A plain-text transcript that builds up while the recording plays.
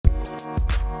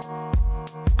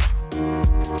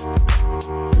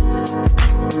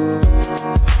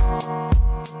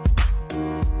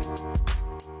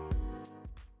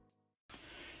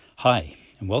Hi,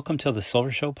 and welcome to the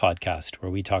Silver Show podcast, where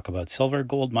we talk about silver,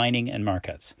 gold mining, and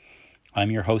markets.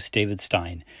 I'm your host, David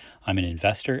Stein. I'm an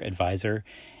investor, advisor,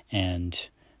 and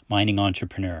mining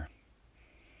entrepreneur.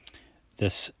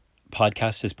 This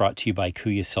podcast is brought to you by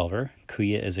Kuya Silver.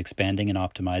 Kuya is expanding and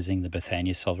optimizing the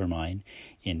Bethania Silver Mine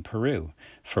in Peru.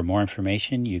 For more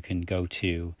information, you can go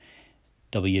to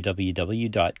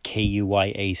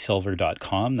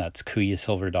www.kuyasilver.com. That's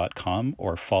kuyasilver.com,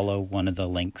 or follow one of the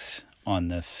links on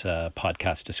this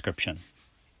podcast description.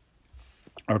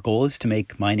 Our goal is to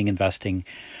make mining investing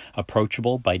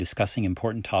approachable by discussing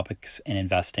important topics and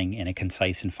investing in a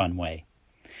concise and fun way.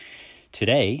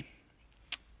 Today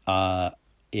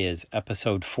is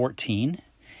episode 14,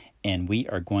 and we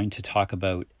are going to talk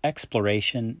about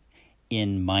exploration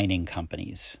in mining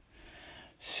companies.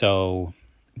 So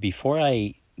before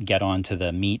I get on to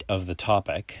the meat of the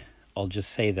topic, I'll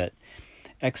just say that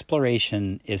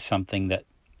exploration is something that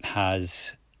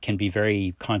can be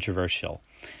very controversial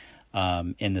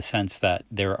in the sense that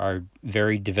there are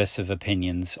very divisive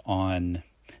opinions on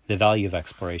the value of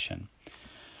exploration.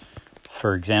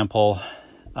 For example,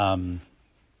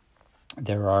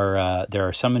 there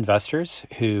are some investors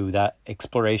who that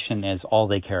exploration is all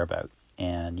they care about,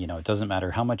 and it doesn't matter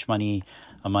how much money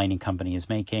a mining company is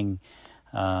making.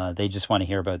 They just want to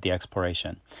hear about the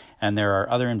exploration. And there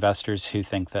are other investors who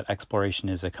think that exploration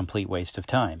is a complete waste of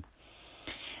time.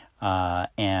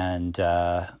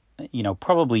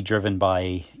 Probably driven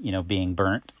by, being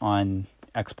burnt on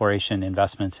exploration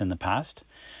investments in the past.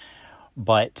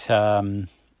 But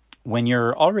when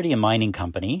you're already a mining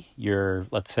company,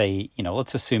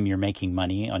 let's assume you're making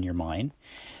money on your mine,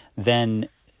 then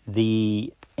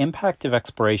the impact of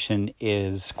exploration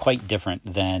is quite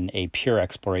different than a pure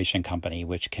exploration company,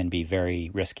 which can be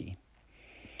very risky.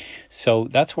 So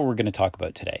that's what we're going to talk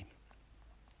about today.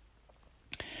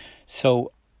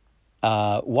 So,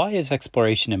 why is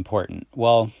exploration important?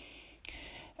 Well,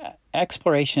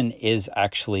 exploration is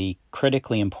actually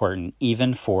critically important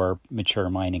even for mature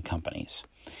mining companies.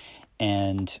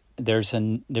 And there's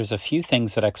a few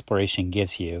things that exploration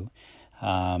gives you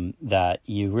that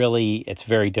it's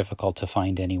very difficult to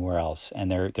find anywhere else.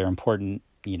 And they're important,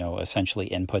 essentially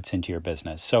inputs into your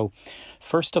business. So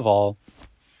first of all,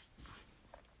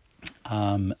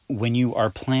 when you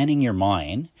are planning your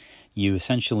mine, you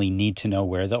essentially need to know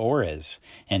where the ore is.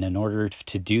 And in order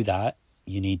to do that,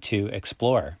 you need to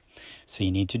explore. So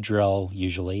you need to drill,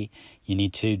 usually. You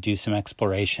need to do some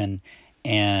exploration.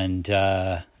 And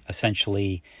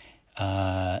essentially,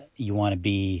 you want to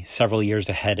be several years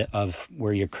ahead of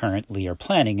where you currently are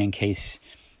planning in case,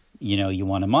 you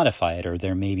want to modify it, or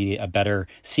there may be a better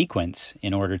sequence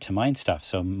in order to mine stuff.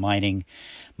 So mining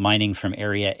from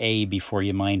area A before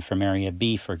you mine from area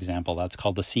B, for example, that's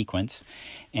called the sequence.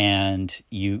 And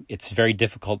it's very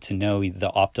difficult to know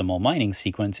the optimal mining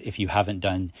sequence if you haven't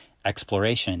done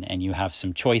exploration and you have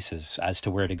some choices as to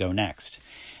where to go next.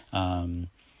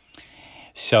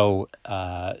 So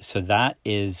that's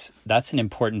an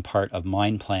important part of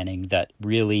mine planning that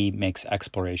really makes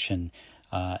exploration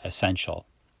essential.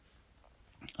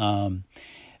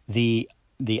 The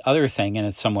other thing, and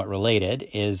it's somewhat related,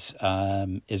 is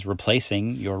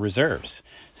replacing your reserves.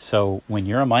 So when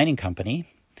you're a mining company,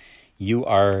 you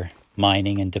are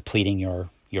mining and depleting your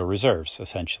reserves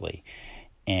essentially,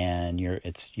 and you're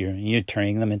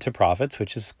turning them into profits,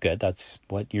 which is good. That's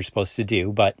what you're supposed to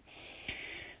do. But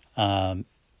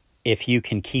if you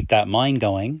can keep that mine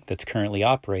going that's currently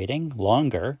operating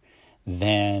longer,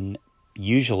 then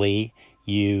usually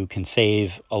you can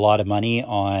save a lot of money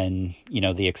on,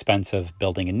 the expense of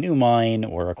building a new mine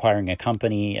or acquiring a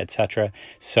company, etc.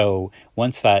 So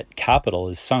once that capital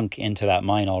is sunk into that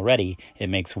mine already, it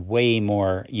makes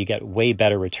you get way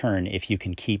better return if you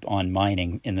can keep on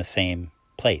mining in the same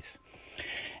place.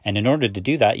 And in order to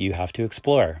do that, you have to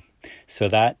explore. So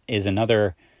that is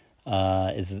another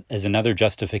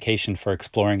justification for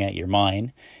exploring at your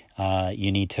mine.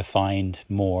 You need to find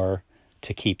more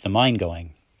to keep the mine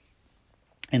going.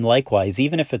 And likewise,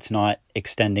 even if it's not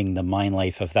extending the mine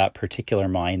life of that particular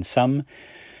mine, some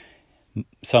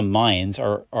mines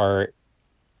are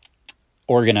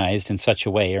organized in such a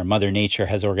way, or Mother Nature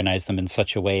has organized them in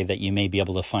such a way that you may be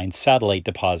able to find satellite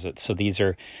deposits. So these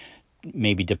are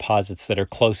maybe deposits that are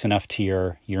close enough to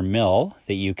your mill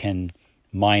that you can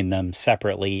mine them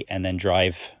separately and then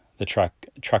drive the truck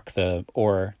the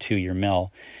ore to your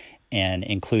mill and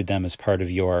include them as part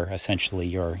of your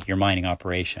mining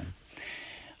operation.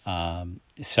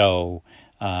 So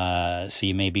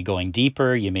you may be going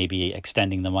deeper, you may be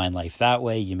extending the mine life that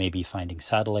way, you may be finding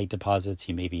satellite deposits,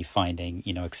 you may be finding,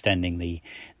 extending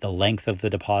the length of the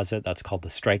deposit. That's called the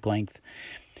strike length.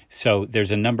 So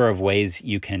there's a number of ways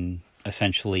you can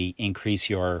essentially increase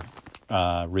your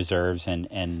reserves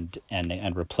and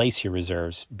replace your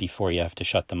reserves before you have to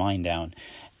shut the mine down,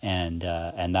 and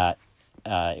that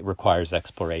requires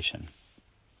exploration.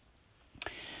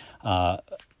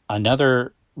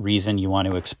 Another reason you want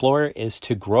to explore is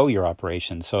to grow your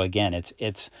operation. So again,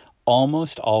 it's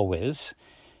almost always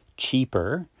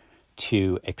cheaper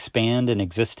to expand an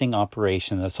existing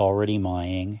operation that's already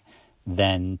mining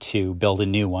than to build a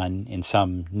new one in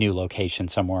some new location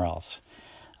somewhere else.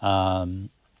 And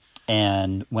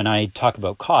when I talk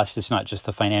about cost, it's not just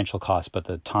the financial cost, but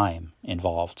the time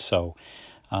involved. So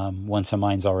once a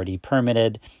mine's already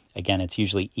permitted, again, it's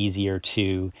usually easier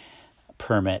to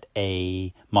permit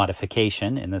a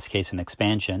modification, in this case an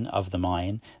expansion of the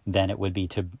mine, than it would be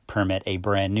to permit a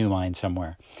brand new mine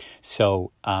somewhere.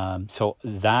 So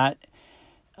that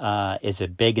is a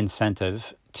big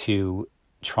incentive to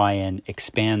try and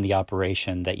expand the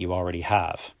operation that you already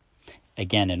have.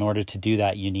 Again, in order to do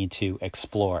that, you need to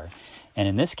explore. And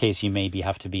in this case, you maybe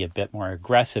have to be a bit more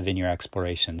aggressive in your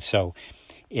exploration. So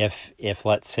if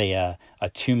let's say a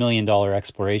 $2 million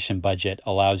exploration budget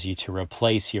allows you to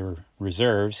replace your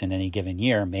reserves in any given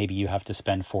year, maybe you have to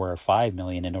spend $4 or $5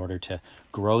 million in order to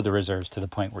grow the reserves to the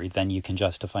point where then you can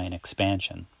justify an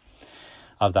expansion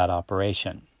of that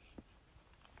operation.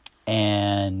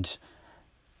 And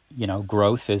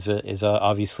growth is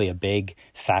obviously a big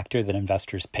factor that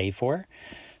investors pay for.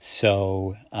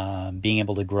 So being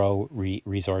able to grow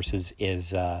resources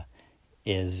is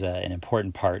an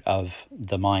important part of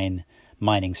the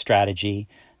mining strategy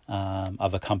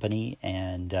of a company,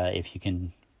 and if you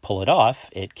can pull it off,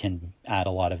 it can add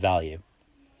a lot of value.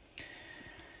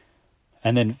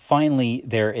 And then finally,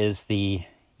 there is the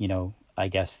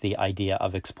idea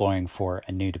of exploring for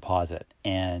a new deposit.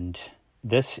 And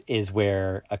this is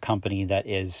where a company that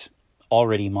is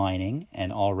already mining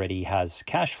and already has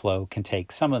cash flow can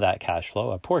take some of that cash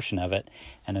flow, a portion of it,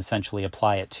 and essentially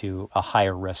apply it to a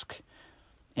higher risk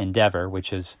endeavor,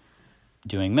 which is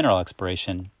doing mineral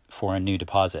exploration for a new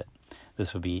deposit.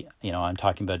 This would be, I'm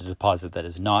talking about a deposit that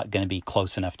is not going to be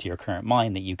close enough to your current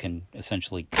mine that you can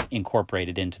essentially incorporate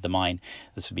it into the mine.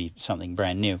 This would be something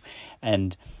brand new.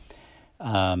 And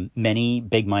many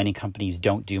big mining companies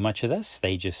don't do much of this.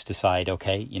 They just decide,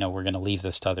 okay, we're going to leave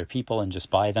this to other people and just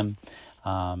buy them.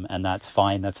 And that's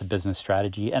fine. That's a business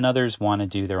strategy. And others want to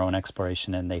do their own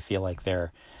exploration, and they feel like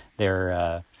their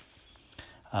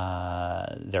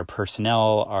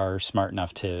personnel are smart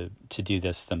enough to do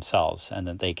this themselves, and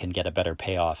that they can get a better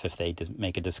payoff if they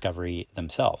make a discovery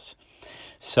themselves.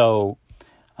 So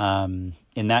in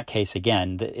that case,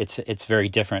 again, it's very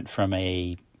different from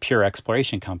a pure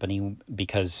exploration company,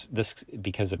 because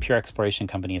a pure exploration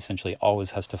company essentially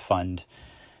always has to fund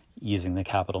using the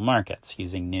capital markets,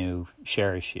 using new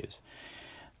share issues.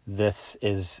 This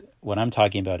is what I'm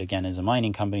talking about, again, is a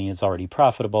mining company is already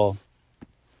profitable,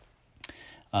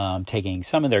 taking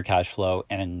some of their cash flow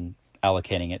and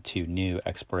allocating it to new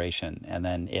exploration. And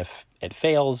then if it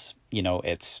fails,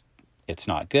 it's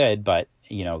not good, but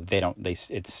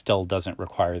it still doesn't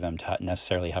require them to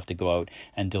necessarily have to go out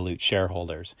and dilute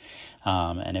shareholders.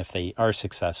 And if they are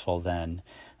successful, then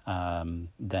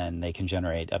they can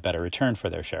generate a better return for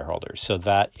their shareholders. So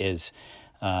that is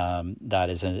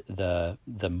the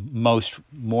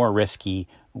more risky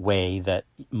way that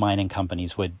mining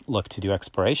companies would look to do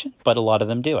exploration, but a lot of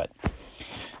them do it.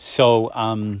 So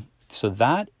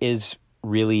that is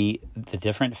really the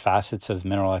different facets of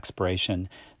mineral exploration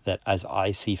that, as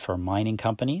I see, for mining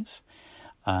companies.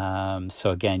 So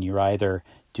again, you're either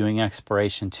doing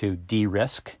exploration to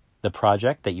de-risk the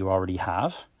project that you already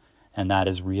have, and that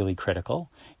is really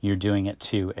critical. You're doing it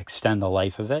to extend the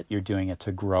life of it. You're doing it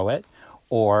to grow it,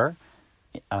 or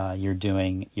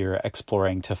you're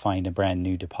exploring to find a brand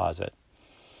new deposit.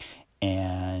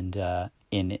 And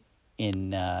in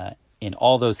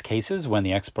all those cases, when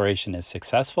the exploration is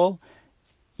successful,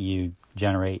 you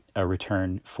generate a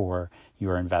return for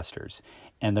your investors.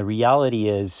 And the reality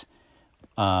is,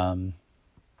 again,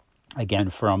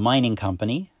 for a mining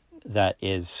company that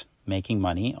is making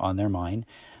money on their mine,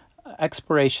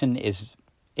 exploration is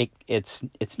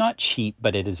it's not cheap,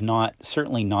 but it is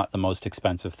certainly not the most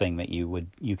expensive thing that you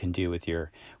can do with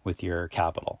your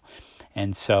capital.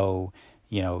 And so,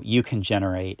 you can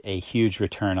generate a huge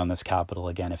return on this capital,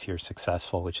 again, if you're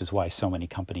successful, which is why so many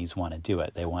companies want to do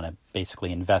it. They want to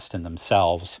basically invest in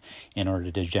themselves in order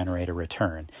to generate a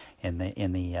return in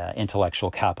the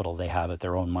intellectual capital they have at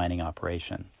their own mining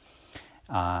operation.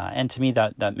 And to me,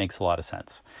 that makes a lot of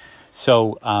sense.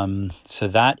 So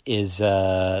that is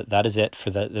it for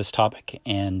this topic.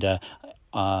 And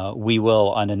We will,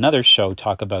 on another show,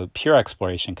 talk about pure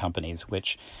exploration companies,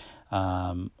 which,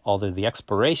 although the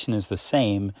exploration is the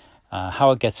same,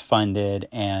 how it gets funded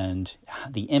and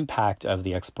the impact of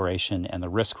the exploration and the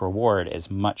risk reward is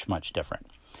much, much different.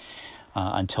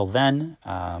 Until then,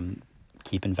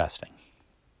 keep investing.